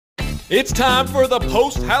It's time for the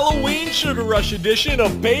post-Halloween Sugar Rush edition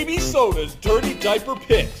of Baby Soda's Dirty Diaper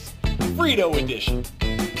Picks, Frito edition.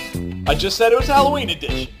 I just said it was Halloween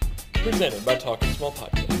edition, presented by Talking Small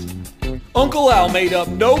Podcast. Uncle Al made up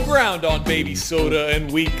no ground on Baby Soda in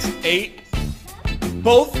weeks 8.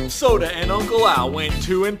 Both Soda and Uncle Al went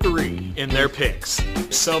 2 and 3 in their picks.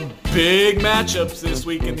 Some big matchups this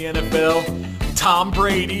week in the NFL. Tom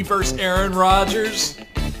Brady versus Aaron Rodgers.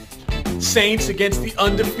 Saints against the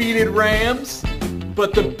undefeated Rams.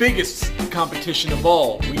 But the biggest competition of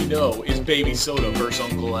all, we know, is Baby Soda versus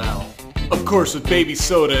Uncle Al. Of course, with Baby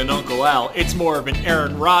Soda and Uncle Al, it's more of an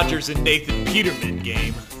Aaron Rodgers and Nathan Peterman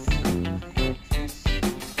game. You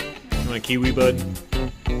want a kiwi, bud?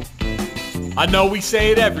 I know we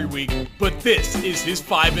say it every week, but this is his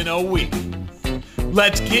 5-0 week.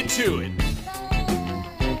 Let's get to it.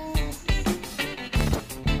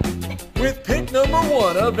 With pick number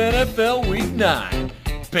 1 of NFL Week 9,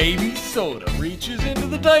 Baby Soda reaches into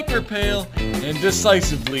the diaper pail and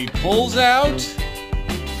decisively pulls out.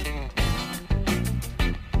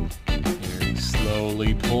 Very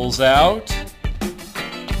slowly pulls out.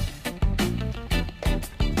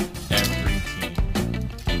 Every team.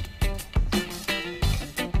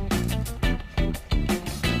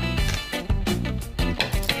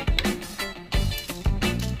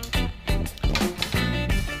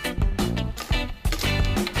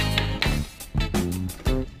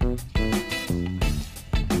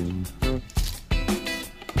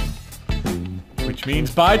 Which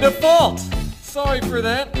means by default, sorry for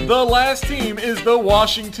that, the last team is the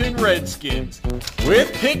Washington Redskins.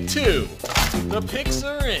 With pick 2, the picks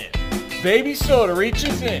are in. Baby Soda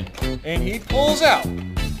reaches in, and he pulls out,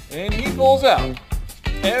 and he pulls out.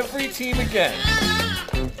 Every team again.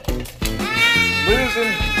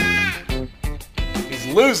 He's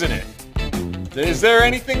losing it. Is there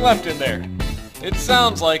anything left in there? It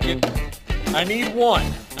sounds like it. I need one.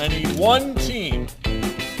 I need one team.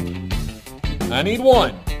 I need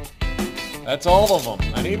one. That's all of them.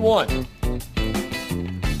 I need one.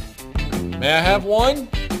 May I have one?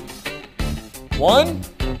 One?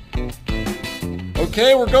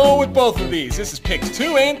 Okay, we're going with both of these. This is picks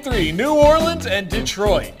 2 and 3, New Orleans and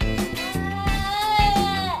Detroit.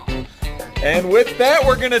 And with that,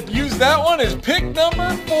 we're going to use that one as pick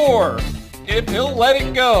number 4, if he'll let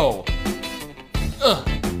it go.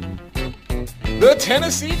 The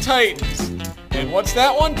Tennessee Titans. And what's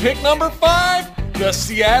that one? Pick number 5, the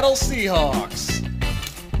Seattle Seahawks.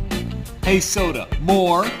 Hey, Soda,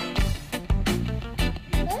 more.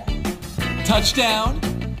 Touchdown,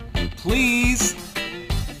 please.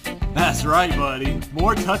 That's right, buddy.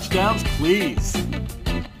 More touchdowns, please.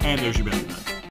 And there's your bet.